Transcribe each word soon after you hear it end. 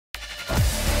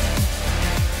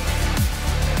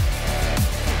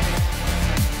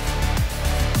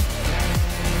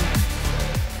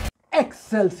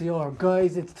Excelsior,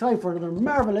 guys, it's time for another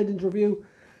Marvel Legends review.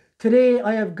 Today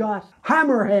I have got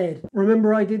Hammerhead.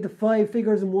 Remember I did the 5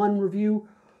 figures in one review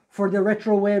for the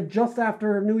retro wave just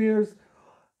after New Year's,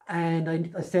 and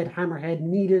I said Hammerhead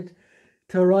needed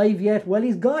to arrive yet. Well,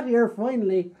 he's got here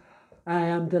finally. I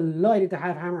am delighted to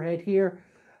have Hammerhead here,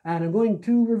 and I'm going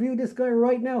to review this guy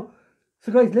right now.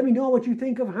 So guys, let me know what you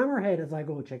think of Hammerhead as I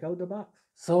go check out the box.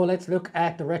 So let's look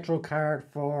at the retro card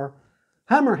for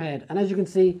Hammerhead, and as you can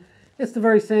see, it's the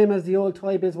very same as the old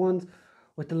Toy Biz ones,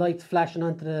 with the lights flashing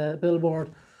onto the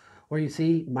billboard where you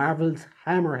see Marvel's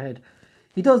Hammerhead.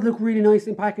 He does look really nice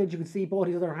in package. You can see both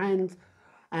his other hands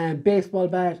and baseball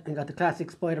bat, and got the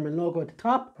classic Spider-Man logo at the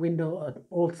top. Window at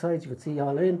both sides, you can see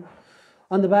all in.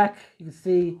 On the back, you can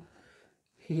see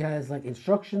he has like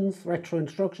instructions, retro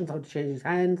instructions, how to change his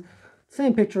hands.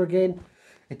 Same picture again.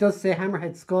 It does say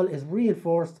Hammerhead's skull is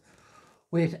reinforced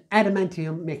with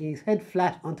adamantium, making his head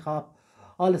flat on top.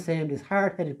 All the same, these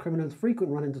hard-headed criminals'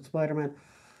 frequent run-ins with Spider-Man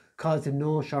caused him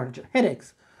no shortage of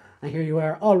headaches. And here you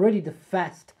are, already the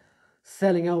fast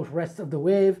selling out rest of the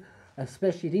wave,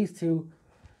 especially these two.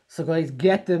 So guys,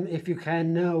 get them if you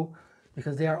can now,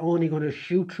 because they are only going to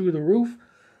shoot through the roof.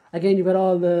 Again, you've got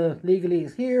all the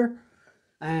legalese here,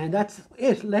 and that's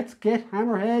it. Let's get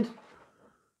Hammerhead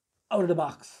out of the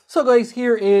box. So guys,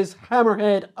 here is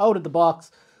Hammerhead out of the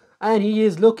box, and he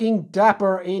is looking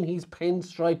dapper in his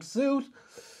pinstripe suit,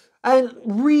 and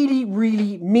really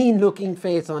mean looking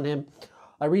face on him.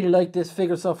 I really like this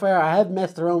figure so far. I have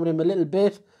messed around with him a little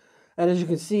bit, and as you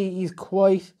can see, he's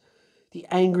quite the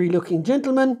angry looking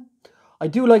gentleman. I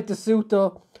do like the suit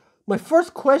though. My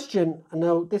first question, and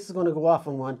now this is going to go off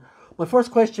on one, my first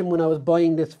question when I was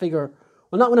buying this figure,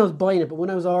 well, not when I was buying it, but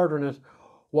when I was ordering it,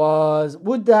 was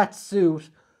would that suit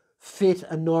fit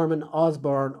a Norman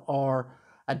Osborn or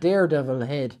a Daredevil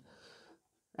head?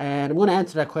 And I'm going to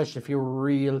answer that question for you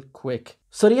real quick.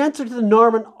 So the answer to the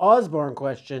Norman Osborn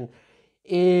question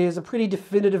is a pretty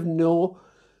definitive no,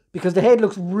 because the head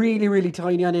looks really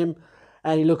tiny on him,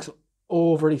 and he looks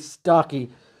overly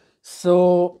stocky.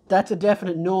 So that's a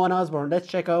definite no on Osborn. Let's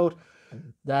check out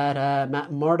that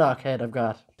Matt Murdock head I've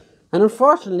got. And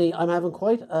unfortunately, I'm having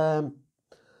quite a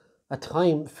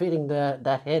time fitting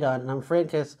that head on, and I'm afraid in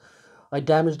case I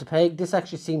damage the peg. This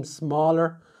actually seems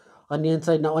smaller on the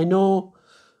inside. Now I know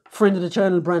friend of the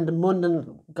channel Brandon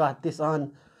Munden got this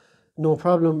on no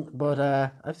problem, but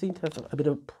I seem to have a bit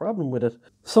of a problem with it.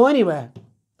 So anyway,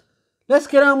 let's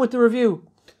get on with the review.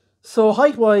 So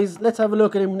height wise, let's have a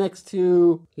look at him next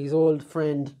to his old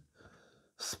friend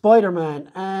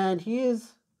Spider-Man, and he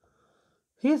is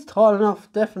tall enough,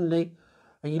 definitely,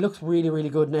 and he looks really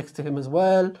good next to him as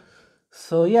well.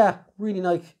 So yeah, really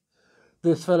like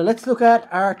this fella. Let's look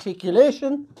at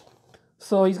articulation.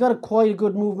 So he's got quite a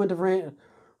good movement of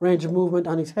range of movement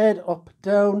on his head, up,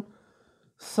 down,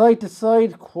 side to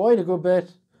side, quite a good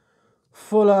bit.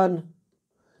 Full on,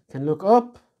 can look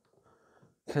up,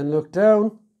 can look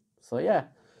down. So yeah,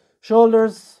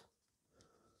 shoulders,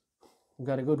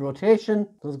 got a good rotation,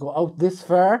 does go out this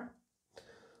far.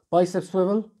 Bicep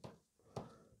swivel,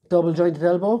 double jointed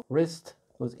elbow, wrist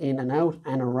goes in and out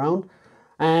and around.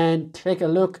 And take a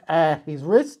look at his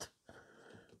wrist.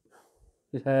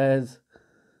 It has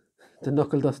the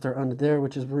knuckle duster on it there,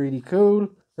 which is really cool.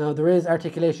 Now there is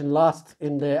articulation lost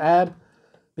in the ab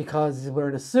because he's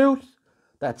wearing a suit.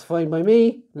 That's fine by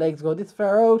me. Legs go this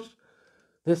far out,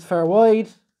 this far wide.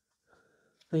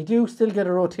 You do still get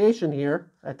a rotation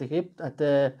here at the hip, at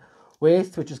the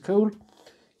waist, which is cool.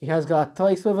 He has got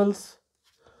thigh swivels,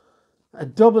 a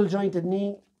double jointed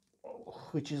knee,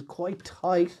 which is quite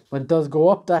tight, but it does go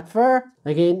up that far.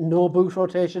 Again, no boot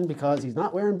rotation because he's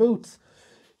not wearing boots.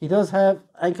 He does have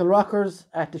ankle rockers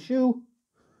at the shoe,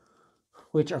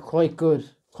 which are quite good,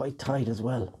 quite tight as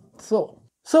well. So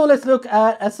let's look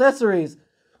at accessories.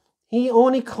 He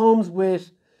only comes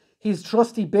with his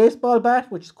trusty baseball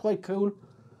bat, which is quite cool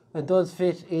and does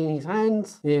fit in his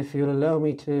hands, if you'll allow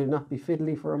me to not be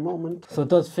fiddly for a moment. So it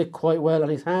does fit quite well on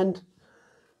his hand.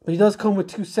 But he does come with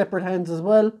 2 separate hands as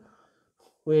well,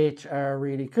 which are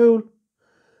really cool.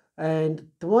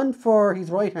 And the one for his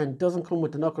right hand doesn't come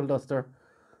with the knuckle duster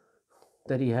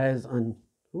that he has on.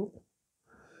 Ooh,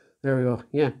 there we go.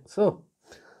 Yeah, so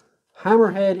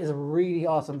Hammerhead is a really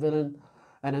awesome villain,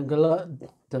 and I'm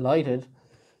delighted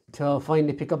to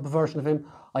finally pick up a version of him.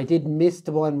 I did miss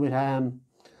the one with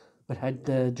had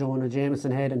the Jonah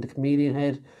Jameson head and the comedian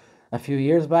head a few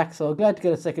years back, so glad to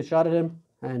get a second shot at him.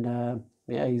 And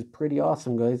yeah, he's pretty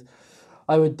awesome, guys.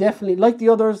 I would definitely, like the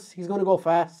others, he's going to go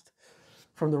fast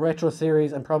from the retro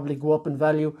series and probably go up in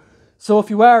value. So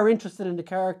if you are interested in the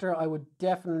character, I would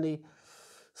definitely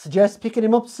suggest picking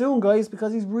him up soon, guys,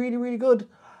 because he's really good.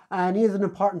 and he is an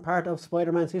important part of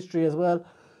Spider-Man's history as well.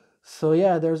 So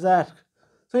yeah, there's that.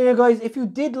 So yeah guys, if you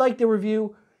did like the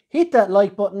review, hit that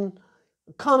like button,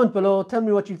 comment below, tell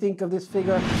me what you think of this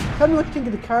figure, tell me what you think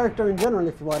of the character in general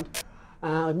if you want.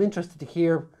 I'm interested to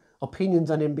hear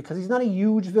opinions on him because he's not a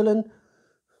huge villain,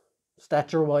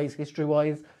 stature-wise,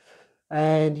 history-wise.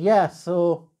 And yeah,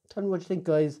 so tell me what you think,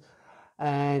 guys.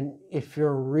 And if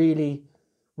you're really,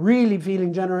 really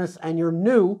feeling generous and you're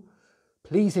new,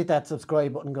 please hit that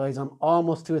subscribe button, guys. I'm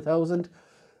almost to 1,000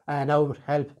 and that would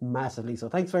help massively. So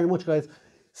thanks very much, guys.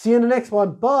 See you in the next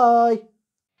one. Bye.